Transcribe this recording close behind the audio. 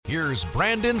Here's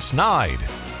Brandon Snide.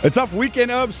 A tough weekend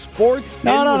of sports in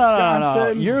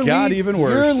Wisconsin. No. Even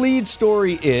worse. Your lead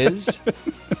story is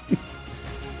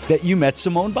that you met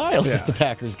Simone Biles at the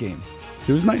Packers game.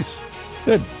 She was nice.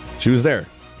 Good. She was there.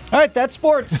 All right, that's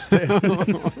sports.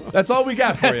 That's all we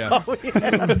got for you. All we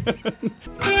have.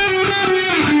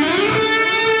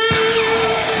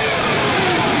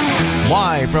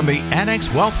 Live from the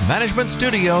Annex Wealth Management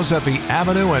Studios at the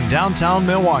Avenue in downtown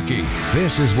Milwaukee,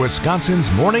 this is Wisconsin's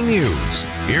Morning News.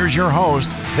 Here's your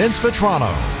host, Vince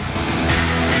Vitrano.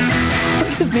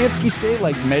 What does Nansky say,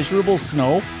 like measurable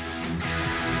snow?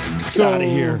 So, out of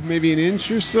here. Maybe an inch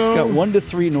or so? It's got 1 to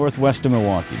 3 northwest of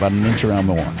Milwaukee, about an inch around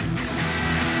Milwaukee.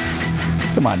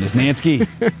 Come on, Nansky.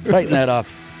 Tighten that up.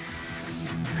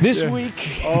 This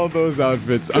week. All those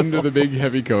outfits under the big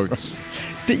heavy coats.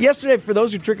 Yesterday, for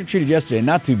those who trick-or-treated yesterday,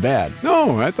 not too bad.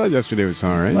 No, I thought yesterday was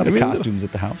all right. A lot of costumes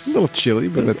at the house. A little chilly,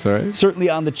 but that's all right. Certainly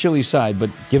on the chilly side, but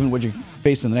given what you're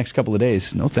facing the next couple of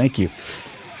days, no thank you.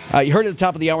 You heard at the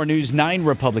top of the hour news, 9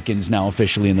 Republicans now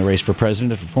officially in the race for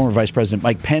president. Former Vice President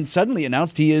Mike Pence suddenly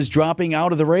announced he is dropping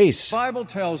out of the race. The Bible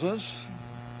tells us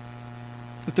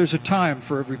that there's a time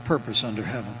for every purpose under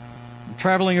heaven.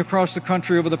 Traveling across the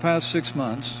country over the past 6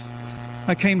 months,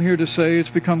 I came here to say it's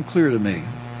become clear to me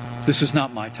this is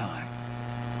not my time.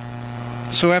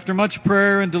 So after much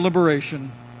prayer and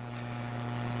deliberation,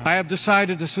 I have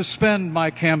decided to suspend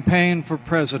my campaign for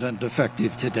president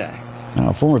effective today.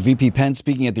 Former VP Pence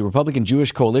speaking at the Republican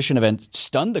Jewish Coalition event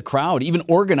stunned the crowd, even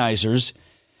organizers,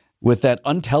 with that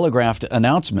untelegraphed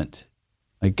announcement.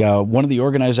 Like one of the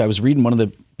organizers, I was reading one of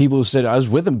the people who said I was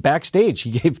with him backstage. He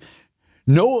gave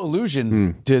no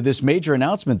allusion to this major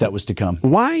announcement that was to come.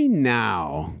 Why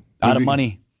now? Out of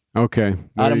money. Okay.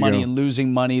 Out of money and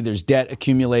losing money. There's debt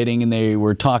accumulating, and they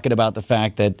were talking about the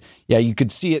fact that, you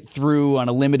could see it through on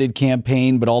a limited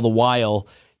campaign, but all the while,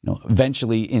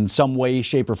 eventually in some way,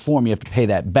 shape, or form, you have to pay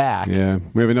that back. Yeah.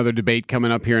 We have another debate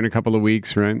coming up here in a couple of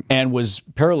weeks, right? And was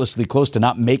perilously close to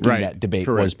not making that debate,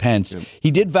 was Pence. Yep. He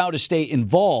did vow to stay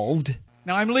involved.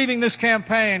 Now, I'm leaving this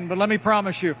campaign, but let me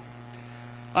promise you,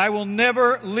 I will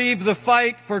never leave the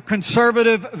fight for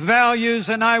conservative values,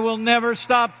 and I will never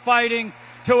stop fighting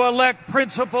to elect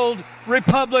principled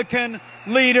Republican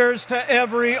leaders to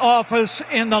every office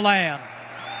in the land.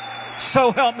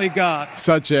 So help me God.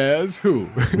 Such as who?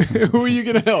 Who are you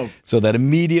going to help? So that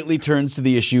immediately turns to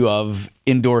the issue of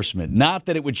endorsement. Not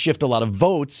that it would shift a lot of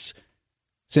votes,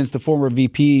 since the former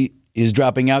VP is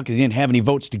dropping out because he didn't have any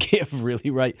votes to give,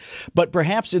 really, right? But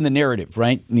perhaps in the narrative,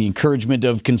 right? In the encouragement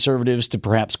of conservatives to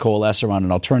perhaps coalesce around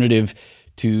an alternative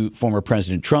to former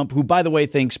President Trump, who, by the way,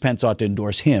 thinks Pence ought to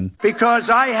endorse him. Because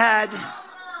I had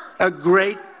a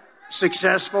great,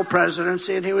 successful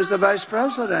presidency, and he was the vice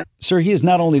president. Sir, he is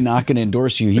not only not going to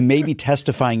endorse you, he may be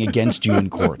testifying against you in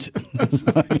court. Oh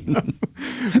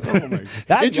my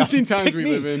God. Interesting times we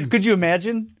live in. Could you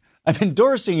imagine? I'm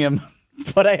endorsing him,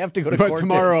 but I have to go to court. But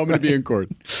tomorrow I'm going to be in court.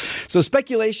 So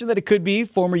speculation that it could be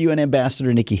former UN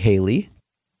Ambassador Nikki Haley.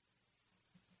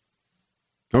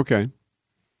 Okay.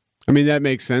 I mean, that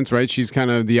makes sense, right? She's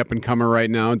kind of the up-and-comer right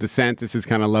now. DeSantis has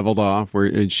kind of leveled off,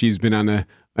 where she's been on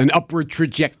an upward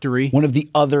trajectory. One of the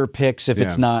other picks, if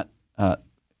it's not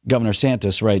Governor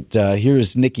Santos, right?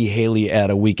 Here's Nikki Haley at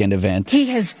a weekend event. He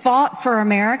has fought for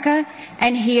America,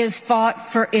 and he has fought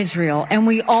for Israel, and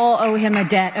we all owe him a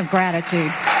debt of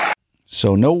gratitude.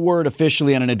 So no word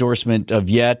officially on an endorsement of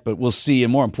yet, but we'll see.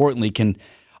 And more importantly, can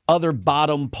other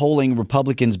bottom polling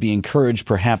Republicans be encouraged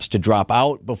perhaps to drop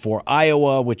out before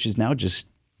Iowa, which is now just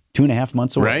 2.5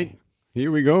 months away? Right.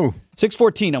 Here we go.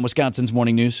 6:14 on Wisconsin's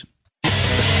Morning News.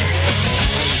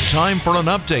 Time for an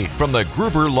update from the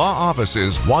Gruber Law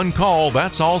Office's One Call,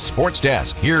 That's All Sports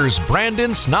Desk. Here's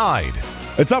Brandon Snide.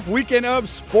 A tough weekend of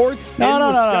sports in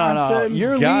Wisconsin.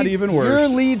 Even worse. Your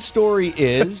lead story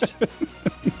is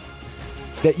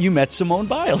that you met Simone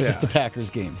Biles at the Packers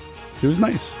game. She was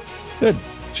nice. Good.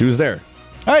 She was there.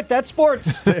 All right, that's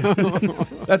sports.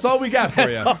 That's all we got for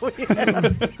you. All we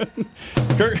have.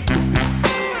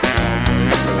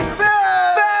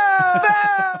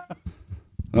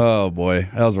 Oh, boy.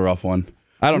 That was a rough one.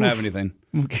 I don't have anything.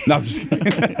 Okay. No, I'm just kidding.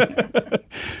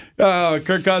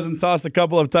 Kirk Cousins tossed a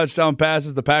couple of touchdown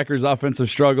passes. The Packers' offensive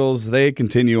struggles, they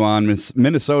continue on.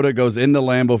 Minnesota goes into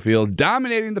Lambeau Field,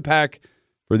 dominating the Pack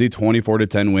for the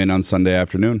 24-10 win on Sunday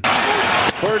afternoon.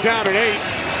 Third down and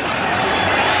 8.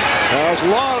 As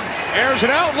Love airs it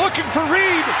out, looking for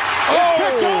Reed. It's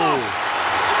picked off.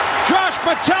 Josh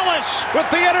Metellus with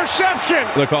the interception.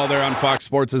 The call there on Fox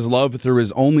Sports is Love threw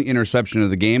his only interception of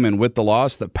the game, and with the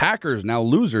loss, the Packers now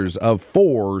losers of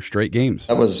 4 straight games.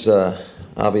 That was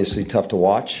obviously tough to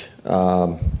watch.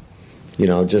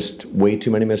 just way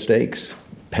too many mistakes,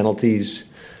 penalties,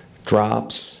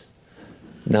 drops,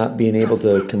 not being able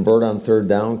to convert on third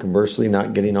down, conversely,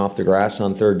 not getting off the grass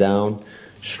on third down,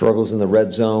 struggles in the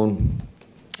red zone,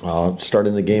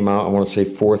 starting the game out, I want to say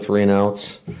 4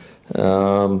 3-and-outs.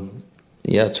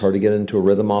 It's hard to get into a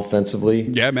rhythm offensively.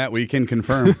 Yeah, Matt, we can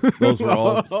confirm. Those were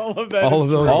all of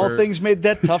those. All things made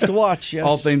that tough to watch, yes.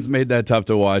 All things made that tough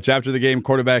to watch. After the game,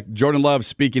 quarterback Jordan Love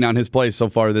speaking on his play so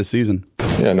far this season.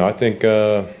 Yeah, no, I think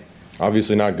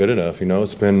obviously not good enough.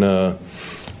 It's been,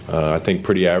 I think,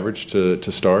 pretty average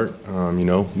to start.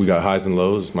 We got highs and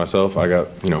lows. Myself, I got,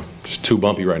 just too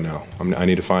bumpy right now. I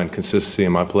need to find consistency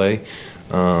in my play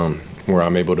where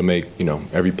I'm able to make,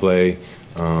 every play,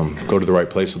 go to the right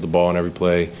place with the ball in every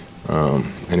play.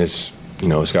 And it's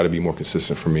got to be more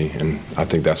consistent for me, and I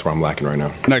think that's where I'm lacking right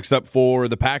now. Next up for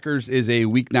the Packers is a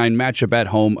Week 9 matchup at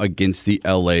home against the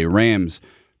LA Rams.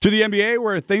 To the NBA,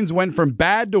 where things went from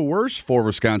bad to worse for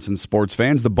Wisconsin sports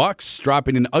fans. The Bucks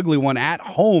dropping an ugly one at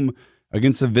home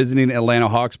against the visiting Atlanta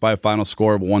Hawks by a final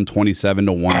score of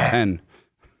 127-110.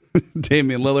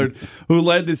 Damian Lillard, who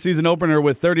led the season opener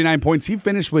with 39 points, he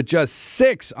finished with just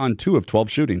 6 on 2 of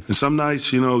 12 shooting. And some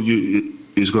nights,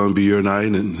 it's going to be your night,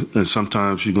 and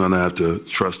sometimes you're going to have to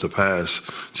trust the pass,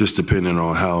 just depending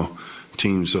on how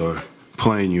teams are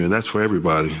playing you. And that's for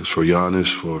everybody. It's for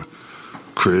Giannis, for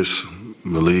Chris,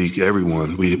 Malik,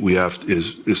 everyone. We have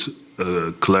it's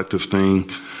a collective thing,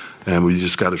 and we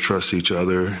just got to trust each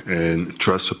other and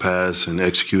trust the pass and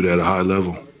execute at a high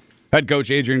level. Head coach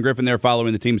Adrian Griffin there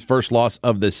following the team's first loss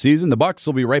of the season. The Bucks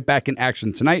will be right back in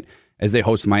action tonight as they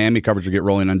host Miami. Coverage will get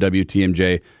rolling on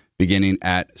WTMJ beginning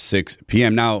at 6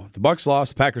 p.m. Now, the Bucks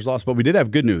lost, the Packers lost, but we did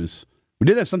have good news. We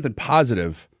did have something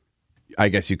positive, I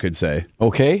guess you could say.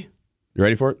 Okay. You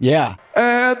ready for it? Yeah.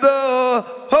 At the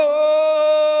home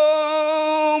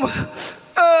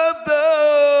of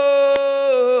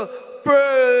the brave,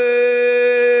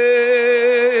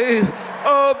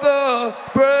 of the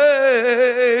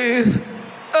brave,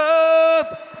 of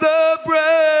the brave.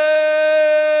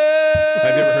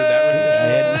 I've never heard that one. I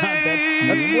had not.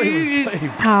 That's Flavor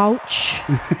Flav. Ouch.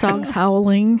 Dogs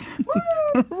howling.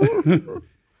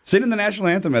 Singing the national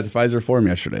anthem at the Pfizer Forum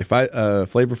yesterday.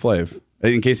 Flavor Flav.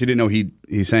 In case you didn't know, he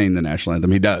sang the national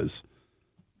anthem. He does.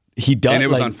 He does. And it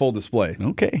was on full display.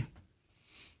 Okay.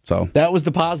 So that was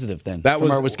the positive then from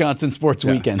our Wisconsin sports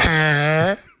weekend.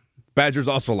 Badgers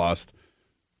also lost.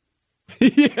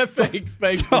 Yeah, thanks,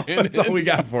 That's all we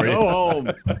got for you. Go home.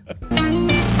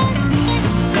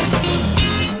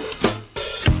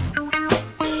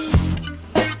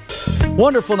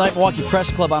 Wonderful night. Milwaukee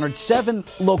Press Club honored 7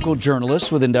 local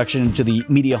journalists with induction into the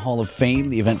Media Hall of Fame,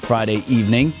 the event Friday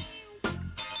evening.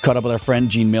 Caught up with our friend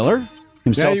Gene Miller,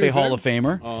 himself a Hall of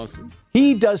Famer. Awesome.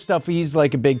 He does stuff. He's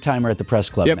like a big timer at the Press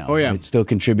Club now. Oh, yeah. Right? Still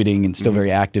contributing and still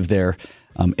very active there.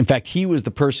 In fact, he was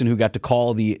the person who got to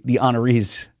call the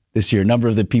honorees this year. A number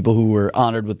of the people who were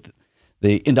honored with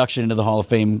the induction into the Hall of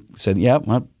Fame said,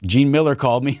 Gene Miller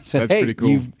called me and said, That's pretty cool.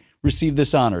 You've received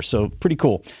this honor. So pretty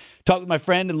cool. Talked with my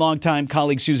friend and longtime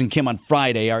colleague Susan Kim on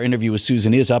Friday. Our interview with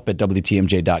Susan is up at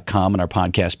WTMJ.com and our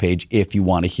podcast page if you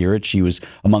want to hear it. She was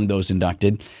among those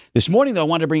inducted. This morning, though, I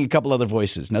wanted to bring a couple other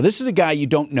voices. Now, this is a guy you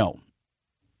don't know.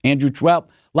 Andrew, a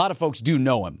lot of folks do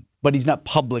know him, but he's not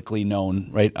publicly known,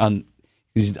 right?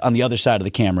 He's on the other side of the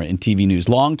camera in TV news.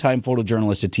 Longtime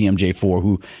photojournalist at TMJ4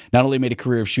 who not only made a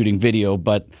career of shooting video,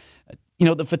 but,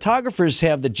 the photographers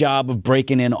have the job of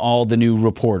breaking in all the new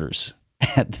reporters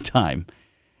at the time.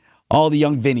 All the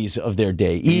young Vinnies of their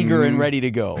day, eager and ready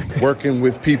to go. Working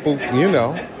with people, you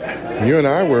and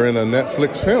I were in a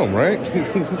Netflix film, right?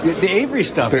 The Avery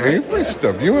stuff, The Avery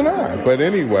stuff, you and I. But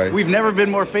anyway. We've never been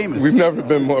more famous.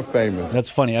 That's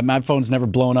funny. My phone's never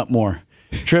blown up more.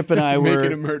 Tripp and I were...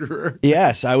 Making a murderer.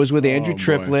 Yes, I was with Andrew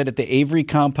Triplett at the Avery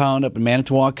compound up in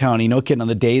Manitowoc County, no kidding, on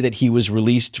the day that he was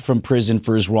released from prison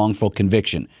for his wrongful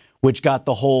conviction, which got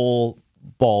the whole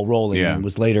ball rolling and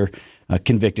was later...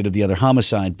 convicted of the other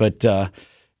homicide. But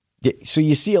so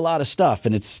you see a lot of stuff,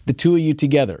 and it's the two of you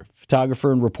together,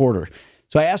 photographer and reporter.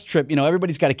 So I asked Tripp,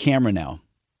 everybody's got a camera now.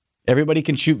 Everybody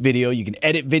can shoot video. You can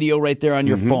edit video right there on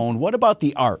your phone. What about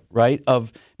the art, right,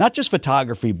 of not just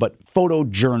photography, but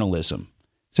photojournalism?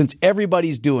 Since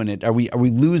everybody's doing it, are we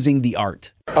losing the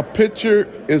art? A picture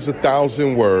is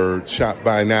 1,000 words shot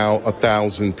by now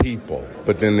 1,000 people,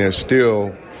 but then there's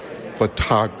still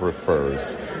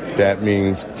photographers. That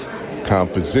means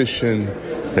composition,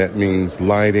 that means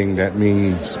lighting, that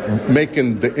means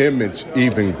making the image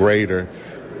even greater,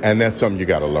 and that's something you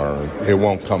got to learn. It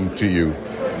won't come to you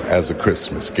as a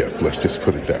Christmas gift, let's just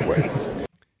put it that way.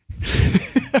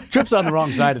 Tripp's on the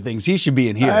wrong side of things. He should be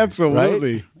in here.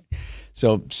 Absolutely. Right?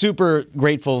 So super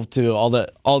grateful to all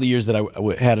the years that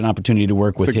I had an opportunity to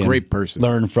work with him. He's a great person.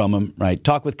 Learn from him. Right.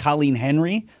 Talk with Colleen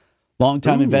Henry,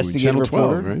 longtime investigative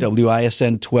reporter, 12, right?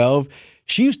 WISN 12.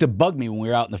 She used to bug me when we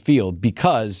were out in the field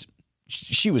because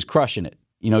she was crushing it.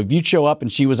 If you'd show up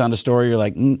and she was on the story, you're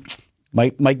like,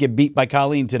 might get beat by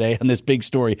Colleen today on this big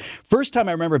story. First time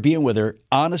I remember being with her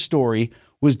on a story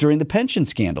was during the pension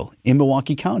scandal in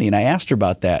Milwaukee County, and I asked her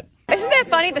about that. Isn't that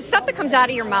funny? The stuff that comes out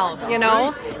of your mouth, I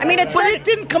mean, But it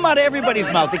didn't come out of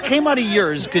everybody's mouth. It came out of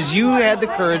yours because you had the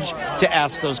courage to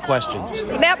ask those questions.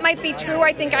 That might be true.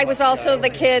 I think I was also the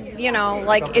kid,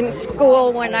 like in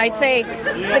school when I'd say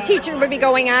the teacher would be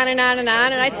going on and on and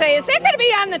on, and I'd say, is that going to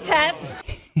be on the test?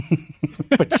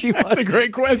 But she was. That's a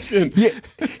great question. Yeah.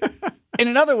 In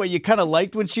another way, you kind of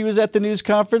liked when she was at the news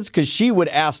conference because she would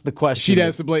ask the question. She'd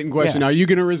ask the blatant question, Are you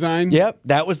going to resign? Yep,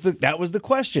 that was the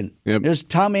question. Yep. There's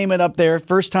Tom Amon up there.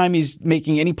 First time he's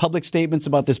making any public statements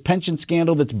about this pension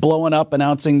scandal that's blowing up,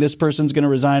 announcing this person's going to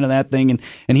resign and that thing.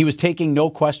 And he was taking no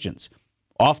questions.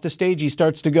 Off the stage, he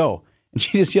starts to go. And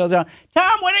she just yells out,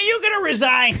 Tom, when are you going to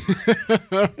resign?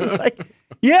 It's like,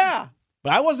 yeah.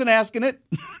 But I wasn't asking it.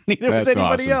 Neither was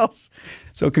anybody else.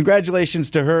 So congratulations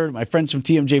to her. My friends from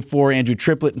TMJ4, Andrew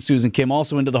Triplett and Susan Kim,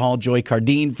 also into the hall. Joy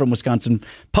Cardine from Wisconsin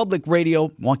Public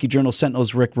Radio, Milwaukee Journal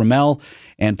Sentinel's Rick Ramel,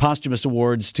 and posthumous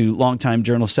awards to longtime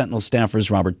Journal Sentinel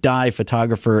staffers Robert Dye,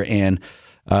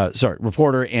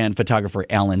 reporter and photographer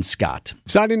Alan Scott.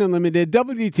 Siding Unlimited,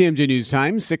 WTMJ News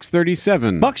Time,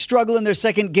 6:37. Bucks struggle in their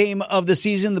second game of the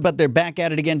season, but they're back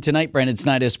at it again tonight. Brandon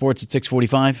Snyder Sports at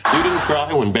 6:45. You didn't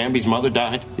cry when Bambi's mother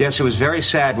died? Yes, it was very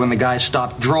sad when the guy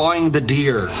stopped drawing the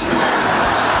deer.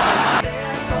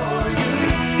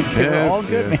 They were all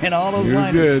good, man. All those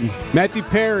lines. Good. Matthew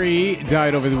Perry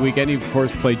died over the weekend. He, of course,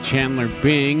 played Chandler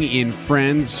Bing in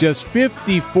Friends, just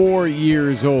 54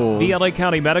 years old. The LA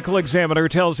County Medical Examiner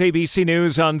tells ABC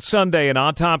News on Sunday an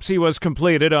autopsy was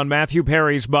completed on Matthew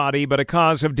Perry's body, but a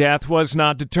cause of death was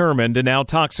not determined, and now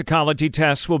toxicology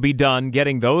tests will be done.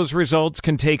 Getting those results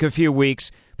can take a few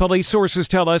weeks. Police sources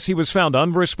tell us he was found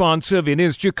unresponsive in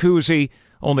his jacuzzi.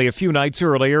 Only a few nights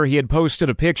earlier, he had posted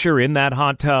a picture in that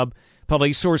hot tub.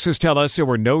 Police sources tell us there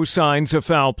were no signs of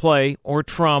foul play or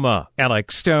trauma.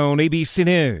 Alex Stone, ABC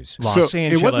News, Los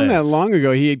Angeles. It wasn't that long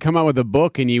ago. He had come out with a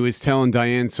book, and he was telling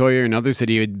Diane Sawyer and others that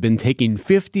he had been taking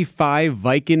 55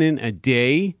 Vicodin a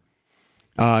day.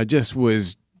 Just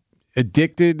was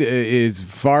addicted as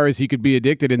far as he could be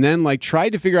addicted, and then tried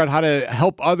to figure out how to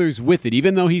help others with it.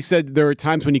 Even though he said there were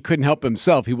times when he couldn't help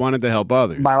himself, he wanted to help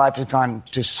others. My life has gone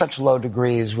to such low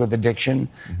degrees with addiction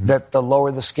that the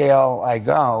lower the scale I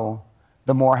go,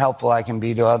 the more helpful I can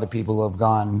be to other people who have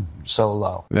gone so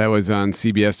low. That was on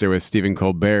CBS there with Stephen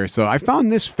Colbert. So I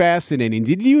found this fascinating.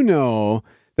 Did you know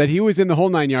that he was in The Whole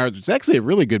Nine Yards, which is actually a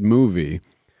really good movie?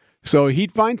 So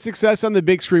he'd find success on the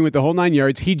big screen with The Whole Nine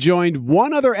Yards. He joined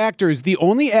one other actor as the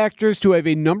only actors to have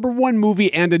a #1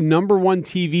 movie and a #1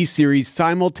 TV series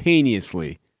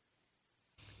simultaneously.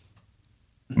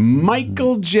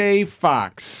 Michael J.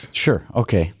 Fox. Sure,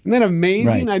 okay. Isn't that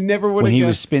amazing? Right. I never would have When he guessed.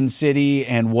 was Spin City,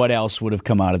 and what else would have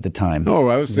come out at the time? Oh,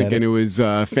 I was thinking it was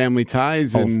Family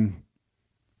Ties and...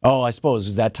 Oh, I suppose.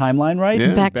 Is that timeline right?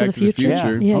 Yeah, Back to the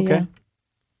Future. Yeah, okay. yeah.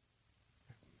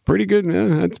 Pretty good.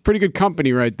 That's pretty good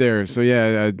company right there. So,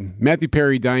 yeah, Matthew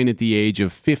Perry dying at the age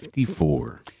of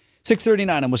 54.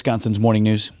 6:39 on Wisconsin's Morning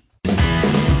News.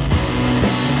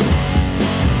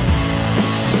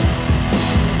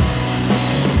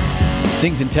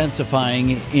 Things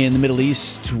intensifying in the Middle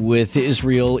East with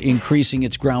Israel increasing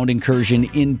its ground incursion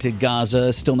into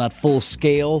Gaza. Still not full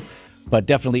scale, but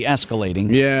definitely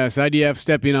escalating. Yes, IDF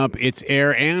stepping up its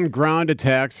air and ground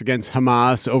attacks against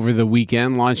Hamas over the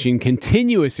weekend, launching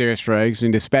continuous airstrikes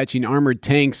and dispatching armored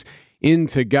tanks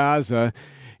into Gaza.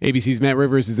 ABC's Matt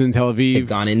Rivers is in Tel Aviv. They've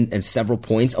gone in at several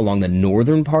points along the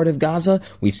northern part of Gaza.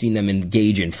 We've seen them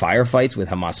engage in firefights with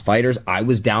Hamas fighters. I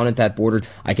was down at that border.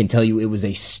 I can tell you it was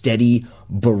a steady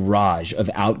barrage of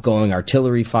outgoing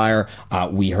artillery fire.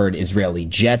 We heard Israeli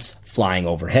jets flying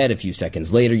overhead. A few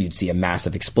seconds later, you'd see a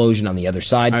massive explosion on the other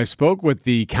side. I spoke with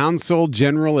the Consul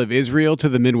General of Israel to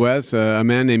the Midwest, a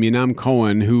man named Yanam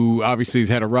Cohen, who obviously has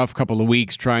had a rough couple of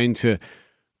weeks trying to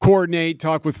coordinate,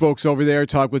 talk with folks over there,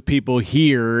 talk with people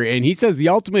here. And he says the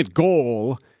ultimate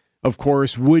goal, of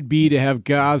course, would be to have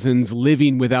Gazans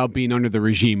living without being under the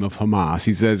regime of Hamas.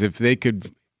 He says if they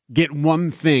could get one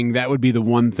thing, that would be the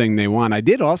one thing they want. I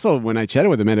did also, when I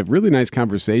chatted with him, had a really nice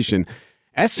conversation,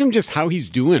 asked him just how he's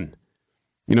doing,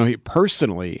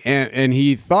 personally. And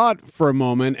he thought for a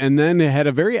moment and then had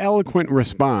a very eloquent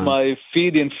response. My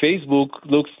feed in Facebook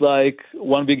looks like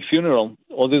one big funeral.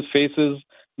 All these faces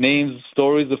names,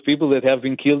 stories of people that have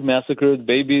been killed, massacred,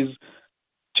 babies,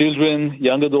 children,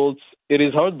 young adults. It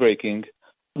is heartbreaking.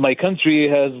 My country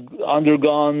has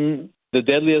undergone the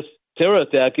deadliest terror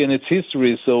attack in its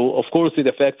history, so of course it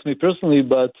affects me personally,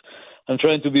 but I'm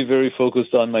trying to be very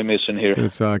focused on my mission here.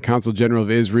 It's Consul General of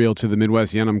Israel to the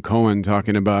Midwest, Yanam Cohen,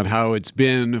 talking about how it's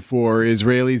been for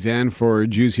Israelis and for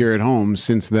Jews here at home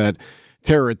since that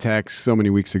terror attack so many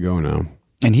weeks ago now.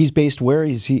 And he's based where?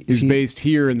 He's based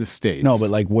here in the States. No, but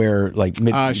like where? Like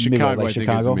Chicago, like I think,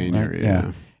 Chicago, is the main area.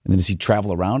 Yeah. And then does he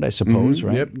travel around, I suppose,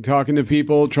 right? Yep, talking to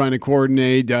people, trying to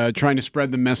coordinate, trying to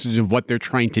spread the message of what they're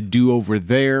trying to do over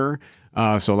there.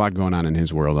 So a lot going on in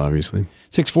his world, obviously.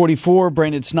 6:44,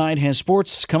 Brandon Snide has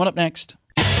sports coming up next.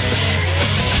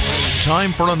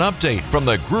 Time for an update from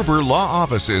the Gruber Law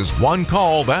Office's One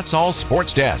Call, That's All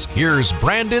Sports Desk. Here's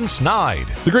Brandon Snide.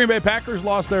 The Green Bay Packers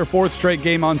lost their fourth straight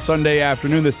game on Sunday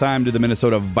afternoon, this time to the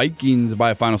Minnesota Vikings by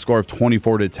a final score of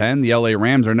 24-10. The LA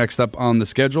Rams are next up on the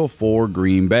schedule for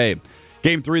Green Bay.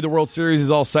 Game 3 of the World Series is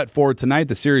all set for tonight.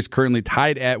 The series currently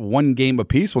tied at 1 game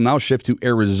apiece. Will now shift to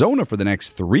Arizona for the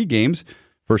next 3 games.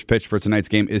 First pitch for tonight's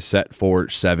game is set for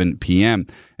 7 p.m.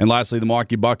 And lastly, the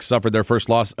Milwaukee Bucks suffered their first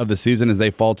loss of the season as they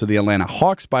fall to the Atlanta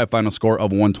Hawks by a final score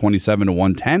of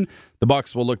 127-110. The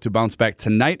Bucks will look to bounce back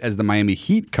tonight as the Miami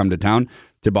Heat come to town.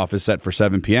 Tip-off is set for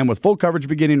 7 p.m. with full coverage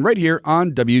beginning right here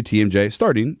on WTMJ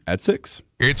starting at 6.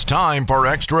 It's time for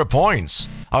Extra Points,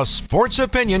 a sports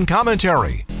opinion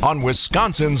commentary on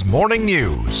Wisconsin's morning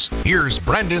news. Here's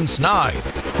Brendan Snide.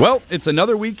 Well, it's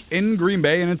another week in Green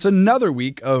Bay, and it's another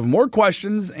week of more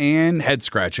questions and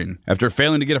head-scratching. After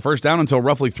failing to get a first down until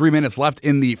roughly 3 minutes left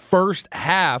in the first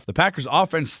half, the Packers'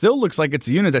 offense still looks like it's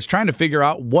a unit that's trying to figure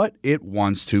out what it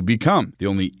wants to become. The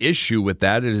only issue with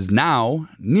that is now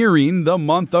nearing the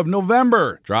month of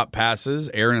November. Drop passes,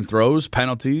 errant throws,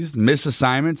 penalties, missed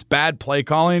assignments, bad play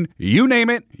calling, you name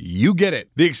it, you get it.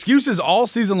 The excuses all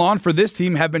season long for this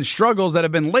team have been struggles that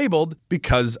have been labeled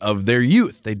because of their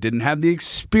youth. They didn't have the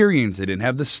experience, they didn't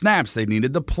have the snaps, they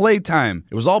needed the play time.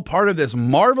 It was all part of this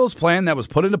marvelous plan that was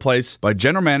put into place by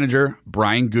general manager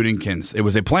Brian Gutekunst. It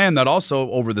was a plan that also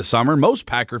over the summer most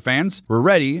Packer fans were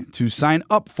ready to sign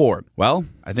up for. Well,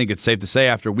 I think it's safe to say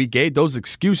after week 8, those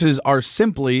excuses are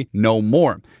simply no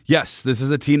more. Yes, this is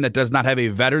a team that does not have a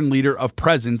veteran leader of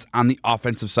presence on the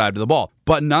offensive side of the ball.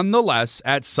 But nonetheless,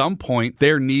 at some point,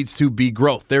 there needs to be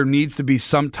growth. There needs to be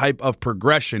some type of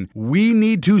progression. We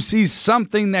need to see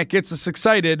something that gets us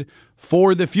excited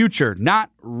for the future, not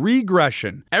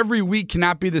regression. Every week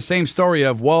cannot be the same story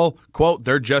of, well, quote,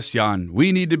 they're just young.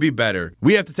 We need to be better.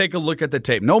 We have to take a look at the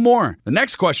tape. No more. The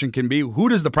next question can be, who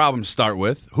does the problem start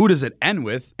with? Who does it end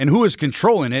with? And who is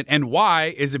controlling it? And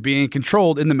why is it being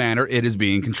controlled in the manner it is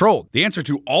being controlled? The answer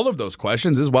to all of those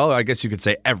questions is, well, I guess you could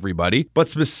say everybody, but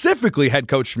specifically head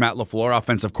coach Matt LaFleur,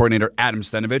 offensive coordinator Adam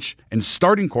Stenavich, and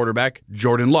starting quarterback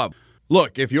Jordan Love.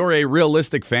 Look, if you're a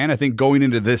realistic fan, I think going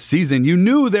into this season, you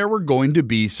knew there were going to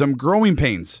be some growing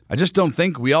pains. I just don't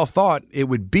think we all thought it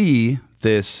would be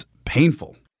this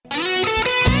painful.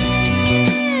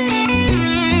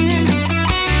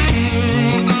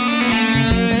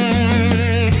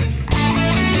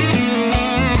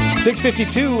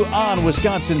 .652 on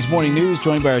Wisconsin's Morning News,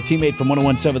 joined by our teammate from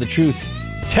 101.7 The Truth,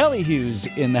 Telly Hughes,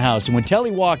 in the house. And when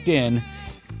Telly walked in,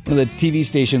 one of the TV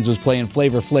stations was playing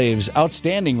Flavor Flav's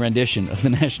outstanding rendition of the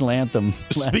national anthem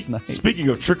last night. Speaking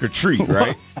of trick or treat,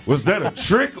 right? Was that a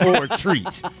trick or a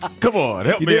treat? Come on,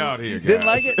 help me out here, guys. Didn't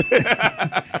like it?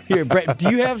 Here,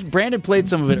 do you have Brandon played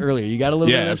some of it earlier? You got a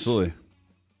little bit of this? Yeah, absolutely.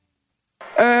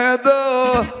 And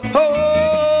the home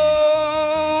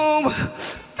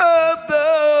of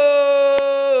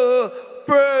the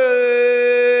brave,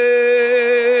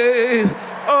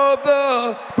 of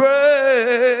the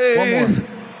brave. One more.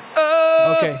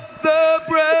 Okay. The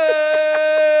brave.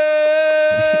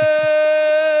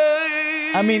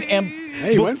 I mean, and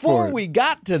before we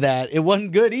got to that, it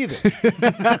wasn't good either.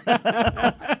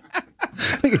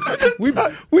 we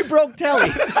broke Telly.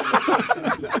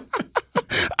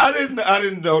 I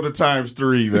didn't know the times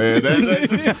 3, man.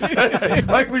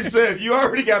 Like we said, you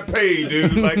already got paid,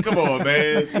 dude. Like, come on,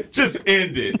 man. Just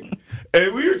end it.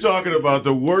 And we were talking about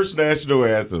the worst national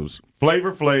anthems.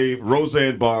 Flavor Flav,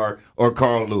 Roseanne Barr, or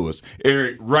Carl Lewis.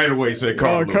 ERik right away said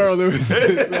Carl Lewis. Carl Lewis.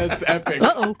 That's epic.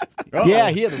 Uh-oh. Yeah,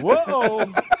 he had the whoa.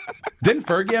 Didn't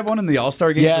Fergie have one in the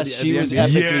All-Star game? Yes, she was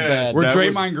epically bad. Where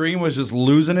Draymond Green was just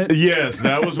losing it? Yes,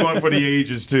 that was one for the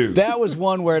ages, too. That was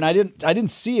one where, and I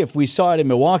didn't see if we saw it in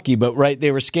Milwaukee, but right,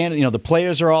 they were scanning, the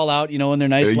players are all out, in their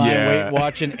nice line,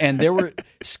 watching, and there were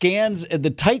scans, the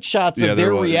tight shots of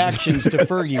their reactions to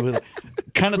Fergie with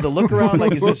kind of the look around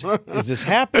like, is this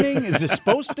happening? Is this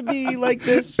supposed to be like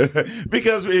this?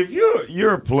 Because if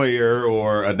you're a player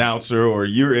or announcer or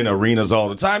you're in arenas all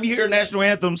the time, you hear national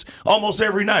anthems almost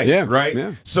every night, right?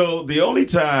 Yeah. So the only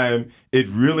time it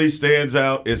really stands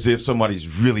out is if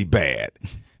somebody's really bad.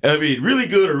 I mean, really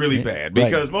good or really bad.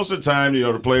 Because most of the time,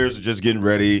 the players are just getting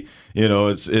ready.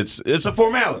 It's a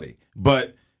formality.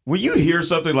 But when you hear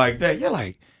something like that, you're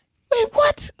like, man,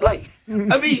 what? Like,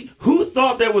 I mean, who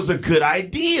thought that was a good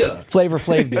idea? Flavor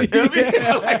Flav did.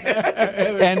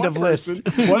 End of list.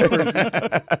 One person.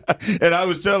 And I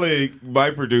was telling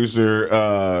my producer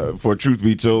for Truth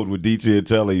Be Told with DT and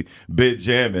Telly, Ben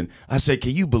Jammin, I said,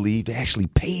 can you believe they actually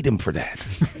paid him for that?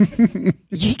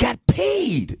 He got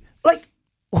paid. Like,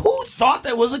 who thought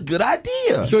that was a good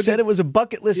idea? So said it was a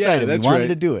bucket list item. He wanted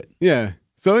to do it. Yeah.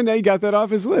 So now you got that off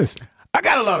his list. I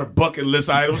got a lot of bucket list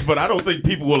items, but I don't think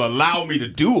people will allow me to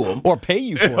do them. Or pay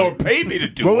you for it. Or pay me to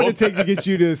do them. What would it take to get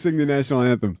you to sing the national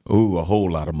anthem? Ooh, a whole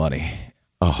lot of money.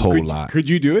 A whole lot. Could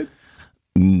you do it?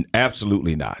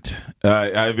 Absolutely not.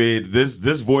 I mean,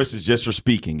 this voice is just for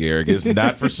speaking, Erik. It's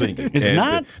not for singing. It's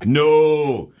not?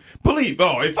 No. Believe,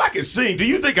 if I could sing, do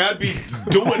you think I'd be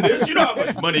doing this? You know how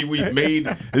much money we've made?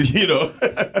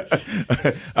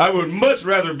 I would much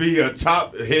rather be a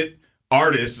top hit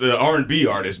artist, R&B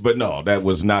artist, but no, that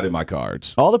was not in my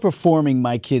cards. All the performing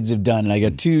my kids have done, and I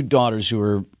got two daughters who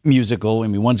are musical. I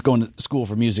mean, one's going to school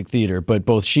for music theater, but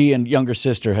both she and younger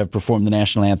sister have performed the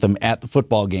national anthem at the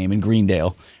football game in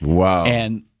Greendale. Wow.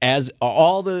 And as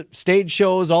all the stage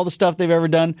shows, all the stuff they've ever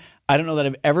done, I don't know that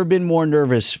I've ever been more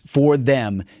nervous for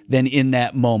them than in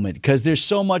that moment, because there's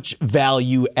so much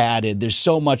value added. There's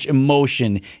so much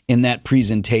emotion in that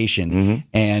presentation. Mm-hmm.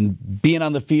 And being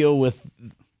on the field with,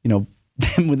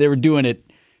 them when they were doing it,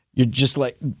 you're just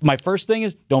like, my first thing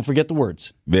is don't forget the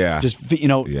words. Yeah. Just,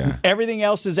 everything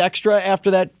else is extra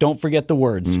after that. Don't forget the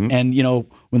words. Mm-hmm. And,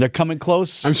 when they're coming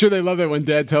close. I'm sure they love that when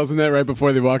Dad tells them that right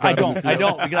before they walk out. I don't, because I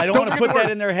don't want to put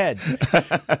that in their heads.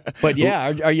 But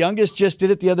yeah, our youngest just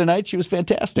did it the other night. She was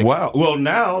fantastic. Wow. Well,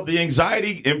 now the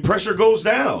anxiety and pressure goes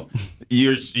down.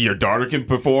 Your daughter can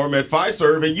perform at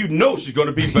Fiserv, and she's going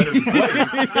to be better than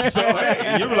Flavor. So,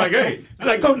 hey, you're like,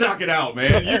 go knock it out,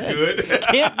 man. You're good.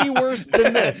 Can't be worse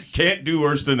than this. Can't do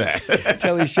worse than that.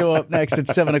 Telly show up next at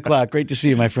 7 o'clock. Great to see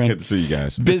you, my friend. Good to see you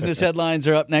guys. Business headlines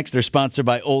are up next. They're sponsored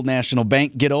by Old National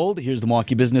Bank. Get old. Here's the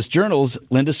Milwaukee Business Journal's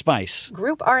Linda Spice.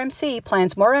 Group RMC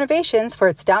plans more renovations for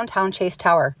its downtown Chase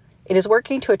Tower. It is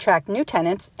working to attract new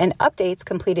tenants, and updates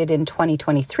completed in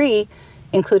 2023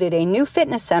 included a new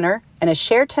fitness center and a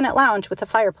shared tenant lounge with a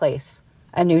fireplace.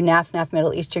 A new Naf Naf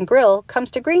Middle Eastern Grill comes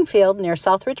to Greenfield near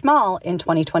Southridge Mall in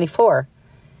 2024.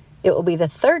 It will be the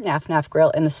third Naf Naf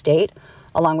Grill in the state,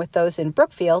 along with those in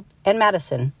Brookfield and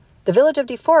Madison. The Village of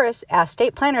DeForest asked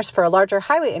state planners for a larger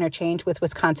highway interchange with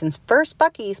Wisconsin's first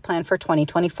Buc-ee's planned for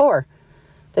 2024.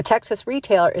 The Texas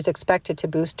retailer is expected to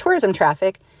boost tourism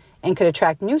traffic and could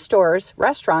attract new stores,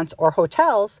 restaurants, or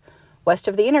hotels west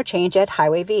of the interchange at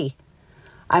Highway V.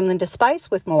 I'm Linda Spice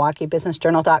with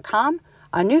MilwaukeeBusinessJournal.com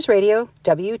on News Radio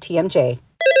WTMJ.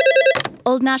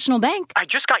 Old National Bank. I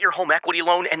just got your home equity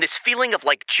loan, and this feeling of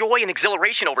joy and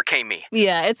exhilaration overcame me.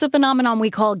 Yeah, it's a phenomenon we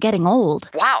call getting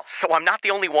old. Wow, so I'm not the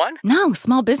only one? No,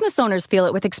 small business owners feel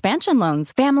it with expansion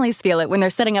loans. Families feel it when they're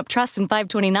setting up trusts and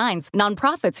 529s.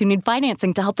 Nonprofits who need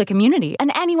financing to help the community.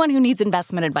 And anyone who needs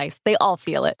investment advice, they all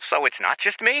feel it. So it's not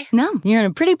just me? No, you're in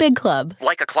a pretty big club.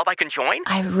 Like a club I can join?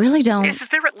 I really don't. Is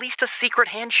there at least a secret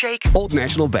handshake? Old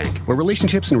National Bank, where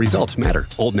relationships and results matter.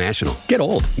 Old National. Get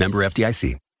old. Member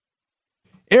FDIC.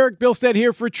 Erik Bilstead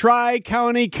here for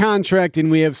Tri-County Contracting.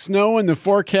 We have snow in the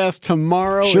forecast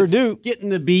tomorrow. Sure do. Getting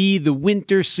to be the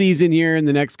winter season here in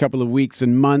the next couple of weeks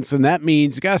and months, and that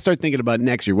means you got to start thinking about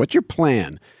next year. What's your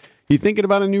plan? You thinking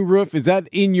about a new roof? Is that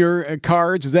in your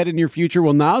cards? Is that in your future?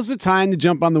 Well, now's the time to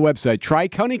jump on the website,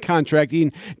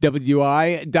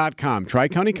 TriCountyContractingWI.com.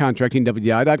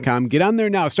 TriCountyContractingWI.com. Get on there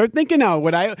now. Start thinking now.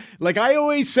 I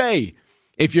always say,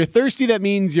 if you're thirsty, that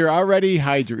means you're already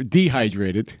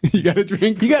dehydrated. You got to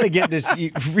drink. You got to get this.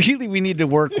 We need to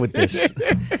work with this.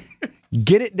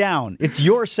 Get it down. It's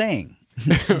your saying.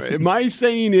 My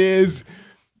saying is,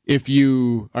 if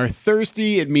you are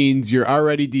thirsty, it means you're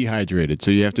already dehydrated. So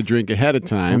you have to drink ahead of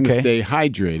time to stay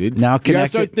hydrated. Now you got to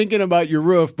start thinking about your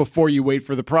roof before you wait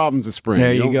for the problems to spring.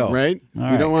 There you go. Right?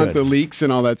 All you don't want good. the leaks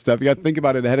and all that stuff. You got to think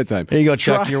about it ahead of time. There you go,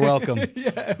 Chuck. You're welcome.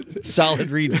 Solid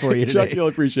read for you today. Chuck, you'll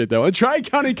appreciate that one.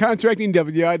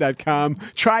 TriCountyContractingWI.com.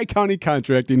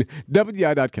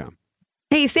 TriCountyContractingWI.com.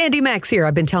 Hey, Sandy Max here.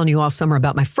 I've been telling you all summer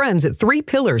about my friends at Three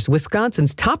Pillars,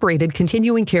 Wisconsin's top-rated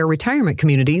continuing care retirement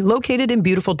community located in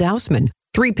beautiful Dousman.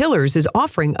 Three Pillars is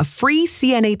offering a free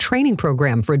CNA training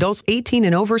program for adults 18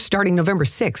 and over starting November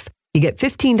 6th. You get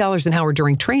 $15 an hour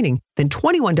during training, then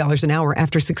 $21 an hour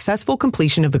after successful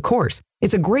completion of the course.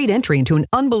 It's a great entry into an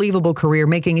unbelievable career,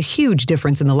 making a huge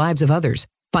difference in the lives of others.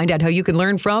 Find out how you can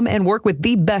learn from and work with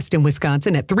the best in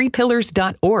Wisconsin at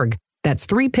 3pillars.org. That's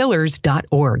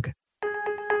 3pillars.org.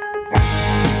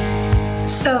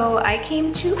 So I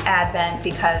came to Advent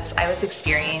because I was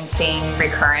experiencing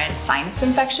recurrent sinus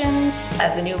infections.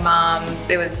 As a new mom,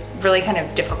 it was really kind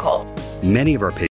of difficult. Many of our patients